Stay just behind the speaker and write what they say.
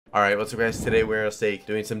Alright, what's up guys? Today we're at stake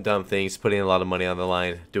doing some dumb things, putting a lot of money on the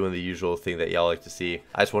line, doing the usual thing that y'all like to see.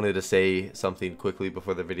 I just wanted to say something quickly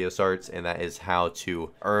before the video starts, and that is how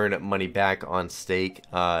to earn money back on stake.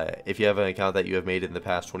 If you have an account that you have made in the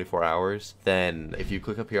past 24 hours, then if you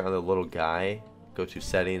click up here on the little guy, go to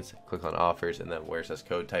settings, click on offers, and then where it says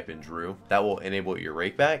code, type in Drew. That will enable your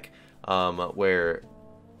rake back, where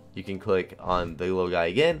you can click on the little guy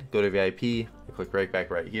again, go to VIP, click rakeback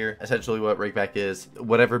right here. Essentially what rakeback is,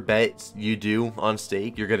 whatever bets you do on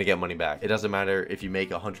stake, you're gonna get money back. It doesn't matter if you make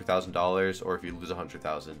 $100,000 or if you lose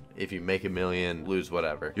 100,000. If you make $1 million, lose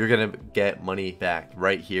whatever, you're gonna get money back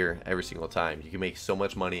right here every single time. You can make so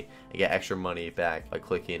much money and get extra money back by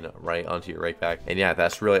clicking right onto your rakeback. And yeah,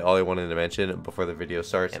 that's really all I wanted to mention before the video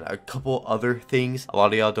starts. And a couple other things. A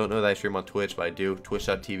lot of y'all don't know that I stream on Twitch, but I do.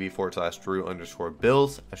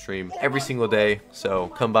 Twitch.tv/Drew_Bills. I stream every single day, so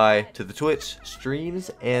come by to the Twitch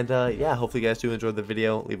streams, and yeah, hopefully you guys do enjoy the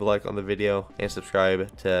video. Leave a like on the video and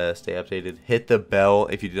subscribe to stay updated. Hit the bell.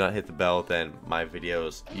 If you do not hit the bell, then my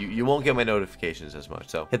videos, you won't get my notifications as much.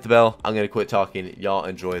 So hit the bell. I'm gonna quit talking. Y'all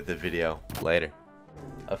enjoy the video. Later.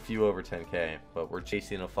 A few over 10k, but we're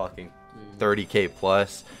chasing a fucking 30k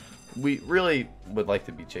plus. We really would like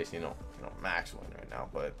to be chasing max one right now,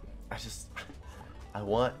 but I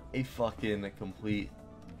want a fucking complete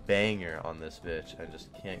banger on this bitch. I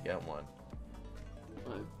just can't get one.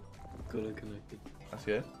 I'm good and connected. That's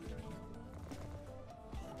good.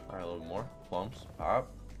 Alright, a little more. Plums. Pop.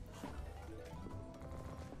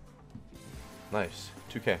 Nice.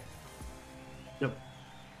 2k. Yep.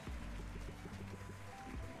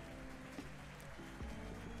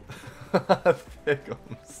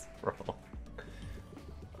 Pickums, bro.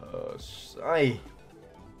 Shy.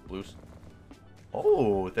 Blues.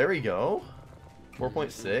 Oh, there we go.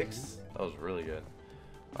 4.6. That was really good.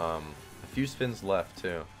 A few spins left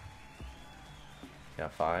too. Yeah,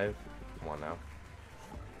 5. Come on now.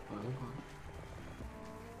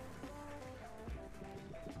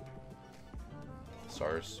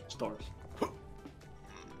 Stars. Stars.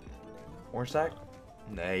 Orange stack?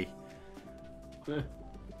 Nay.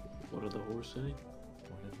 What did the horse say?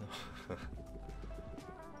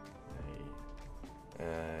 Nay.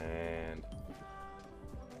 And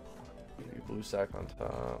maybe blue stack on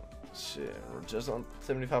top. Shit, we're just on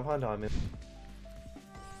 7,500 diamond.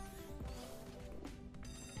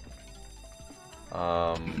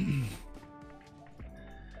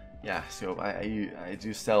 Yeah, so I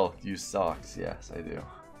do sell used socks, yes I do.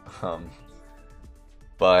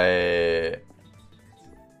 But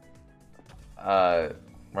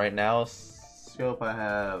right now scope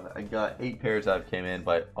I got 8 pairs that came in,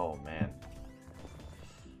 but oh man.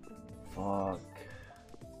 Fuck.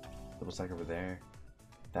 Little stack over there.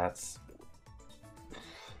 That's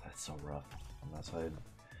so rough on that side.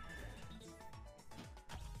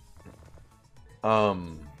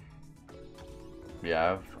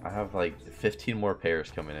 Yeah, I have like 15 more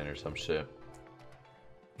pairs coming in or some shit.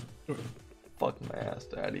 Fuck my ass,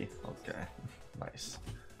 daddy. Okay, nice.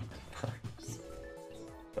 Nice.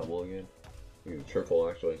 Double again. Triple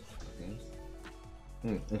actually.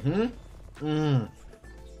 Okay.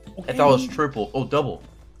 I thought it was triple. Oh, double.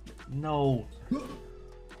 No.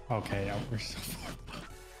 Okay, yeah, we're so far.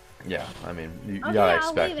 Yeah, I mean, you Okay, gotta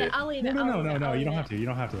expect it. I'll leave it. No, I'll you don't leave have to. You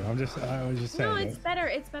don't have to. I was just saying. No, it's better.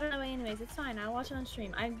 It's better that way, anyways. It's fine. I'll watch it on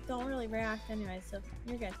stream. I don't really react, anyways, so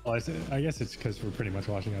you're good. Well, I guess it's because we're pretty much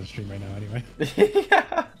watching on stream right now, anyway.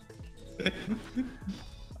 Yeah.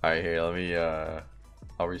 All right, here. Let me.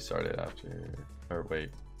 I'll restart it after. Or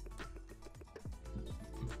wait.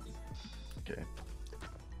 Okay.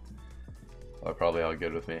 Oh, probably all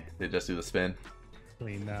good with me. They just do the spin.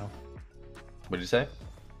 Clean now. What'd you say?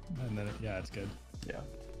 And then, yeah, it's good. Yeah.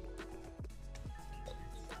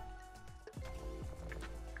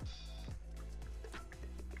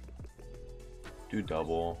 Do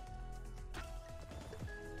double.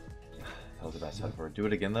 That was the best ever. Do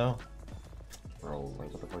it again though. Bro,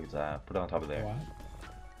 like what the fuck is that? Put it on top of there.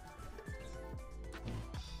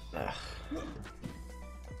 Ugh.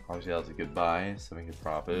 Obviously that was a good buy, so we could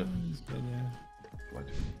profit. It's good, yeah. What?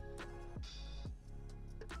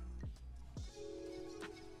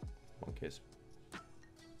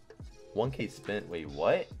 1K spent. Wait,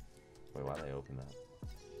 what? Wait, why did I open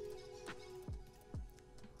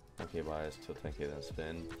that? 1K buys till 10K then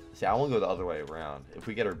spin. See, I want to go the other way around. If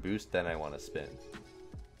we get our boost, then I want to spin.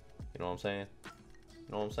 You know what I'm saying?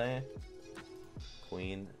 You know what I'm saying?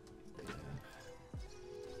 Queen.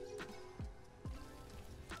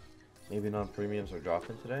 Maybe non-premiums are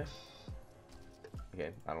dropping today?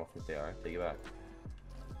 Okay, I don't think they are. Take it back.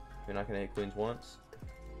 You're not gonna hit queens once?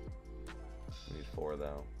 We need 4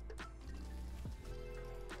 though.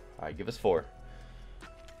 Alright, give us 4.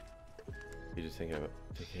 You just think of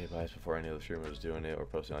 2K buys before any other streamer was doing it or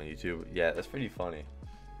posting on YouTube. Yeah, that's pretty funny.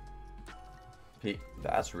 Pete,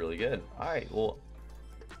 that's really good. Alright, well,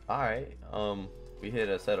 alright. We hit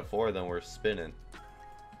a set of 4, then we're spinning.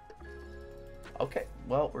 Okay,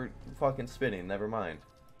 well, we're fucking spinning. Never mind.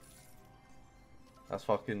 That's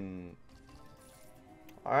fucking...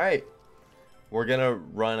 Alright. We're gonna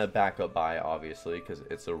run a backup buy, obviously, because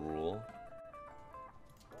it's a rule.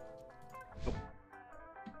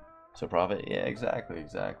 So profit? Yeah, exactly.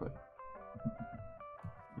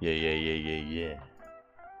 Yeah.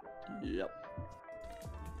 Yep.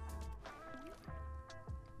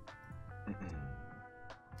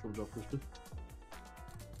 Double drop first, dude.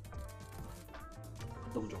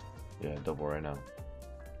 Double drop. Yeah, double right now.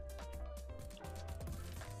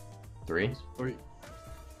 3? 3.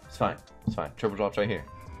 It's fine. Triple drops right here.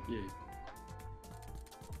 Yeah.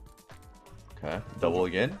 Okay. Double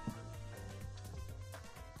again.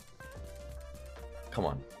 Come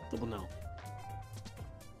on. Double now.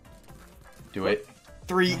 Do it.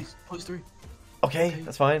 3. Nice. Plus 3. Okay,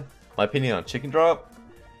 that's fine. My opinion on chicken drop,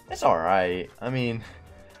 it's alright. I mean,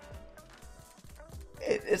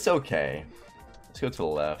 it's okay. Let's go to the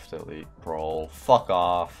left, elite. Bro, fuck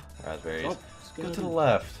off. Raspberries. Oh, Go to the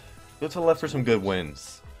left. Go to the left for some good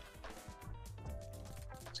wins.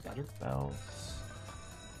 Scatter. Bounce.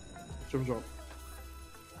 Triple drop.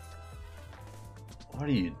 What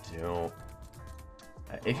are you doing?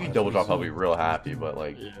 If you double drop, I'll be real happy, but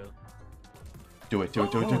like, Yeah. do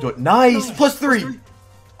it. Nice! Plus 3!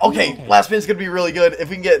 Okay, last spin's gonna be really good. If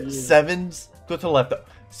we can get 7s, go to the left.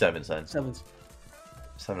 7 cents. 7s.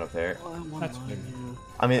 7 up there. Oh, That's good.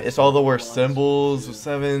 I mean, it's all the worst symbols.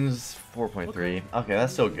 7s, 4.3. Okay,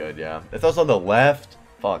 that's so good, yeah. If that was on the left,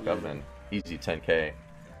 fuck, I've been easy 10K.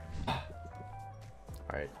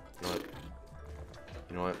 Alright,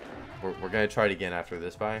 you know what? We're gonna try it again after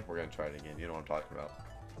this buy. We're gonna try it again. You know what I'm talking about.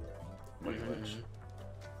 Money glitch.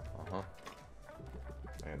 Uh-huh.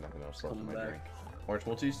 I got nothing else left in my drink. Orange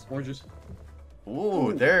multis? Oranges.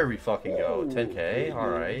 Ooh, there we fucking go. 10K,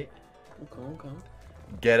 alright. Okay.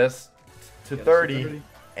 Get us to Get us to 30,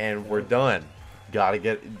 and we're done. Gotta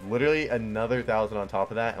get literally another 1,000 on top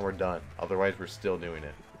of that, and we're done. Otherwise, we're still doing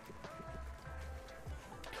it.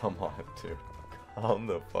 Come on, dude. Come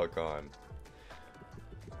the fuck on.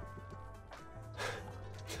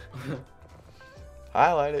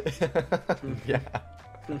 Highlight it. Yeah.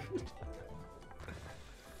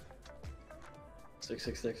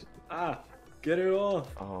 666. Ah! Get it off!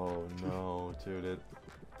 Oh no, dude.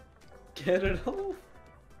 Get it off!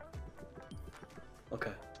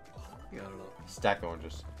 Okay. You got it off. Stack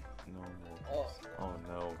oranges. No more. Oh, Oh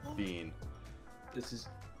no, bean. this is.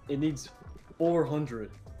 It needs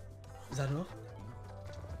 400. Is that enough?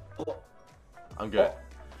 Oh. I'm good.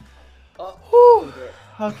 Oh.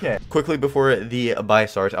 Okay. Quickly before the buy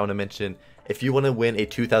starts, I want to mention if you want to win a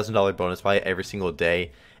 $2,000 bonus buy every single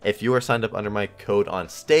day, if you are signed up under my code on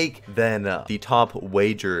Stake, then the top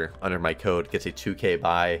wager under my code gets a 2K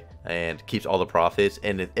buy and keeps all the profits.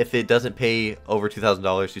 And if it doesn't pay over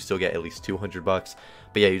 $2,000, you still get at least 200 bucks.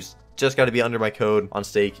 But yeah, you just got to be under my code on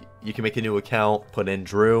Stake. You can make a new account, put in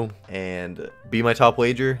Drew, and be my top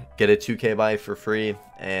wager, get a 2K buy for free.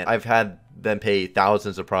 And I've had them pay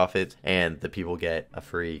thousands of profits, and the people get a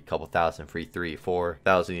free couple thousand, free 3,000,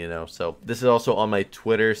 4,000, you know. So this is also on my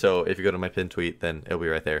Twitter, so if you go to my pinned tweet, then it'll be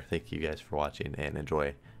right there. Thank you guys for watching, and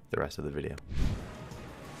enjoy the rest of the video.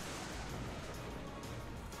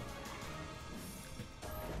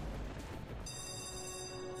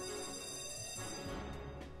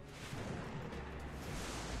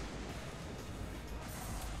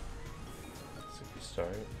 So we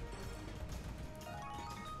start.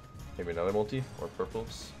 Maybe another multi or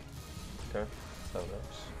purples. Okay, that's how it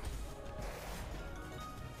goes.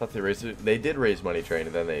 Thought they raised it. They did raise money train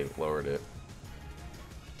and then they lowered it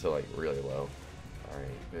to like really low. All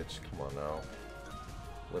right, bitch, come on now,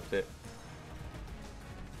 lift it.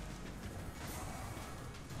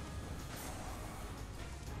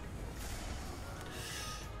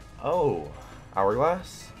 Oh,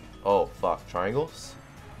 hourglass. Oh fuck, triangles.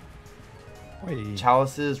 Wait.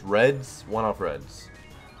 Chalices, reds, one off reds.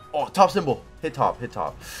 Oh, top symbol. Hit top, hit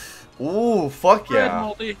top. Ooh, fuck Red yeah.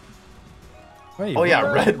 multi. Wait. Oh yeah,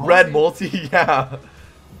 red multi, yeah.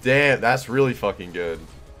 Damn, that's really fucking good.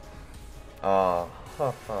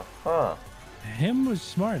 Him was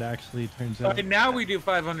smart, actually, turns out. Okay, now we do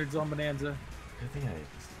 500s on Bonanza. Good thing I...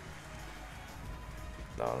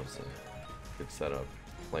 No, it's a good setup.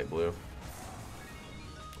 Light blue.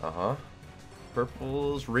 Uh-huh.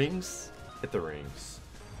 Purples, rings. Hit the rings.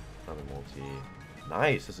 Another multi.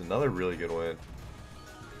 Nice, that's another really good win.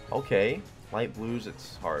 Okay. Light blues,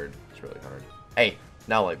 it's hard. It's really hard. Hey,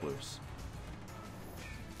 now light blues.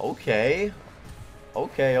 Okay.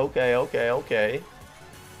 Okay, okay, okay, okay.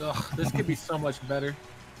 Ugh, this could be so much better.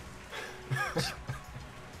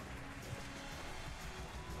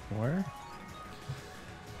 Where?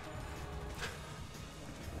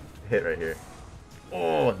 Hit right here.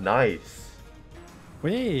 Oh, nice.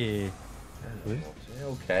 Wait.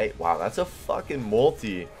 Okay. Wow, that's a fucking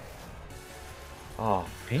multi. Oh,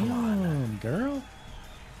 come on. Damn, girl.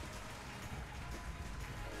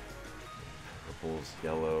 Purples,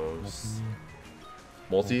 yellows.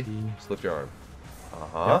 Multi. Multi? Just lift your arm.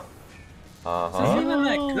 Uh-huh. This Uh-huh. isn't even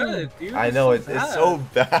that good, dude. I know, it's bad. so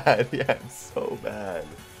bad. Yeah, it's so bad.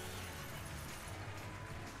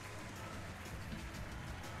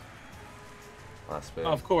 Last spin.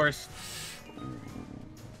 Of course.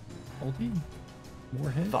 Multi. More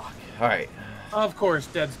hit. Fuck. Alright. Of course,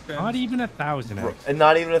 dead spin. Not even 1,000x. And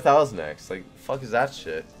not even 1000x. Like, fuck is that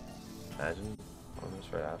shit? Imagine almost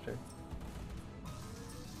right after.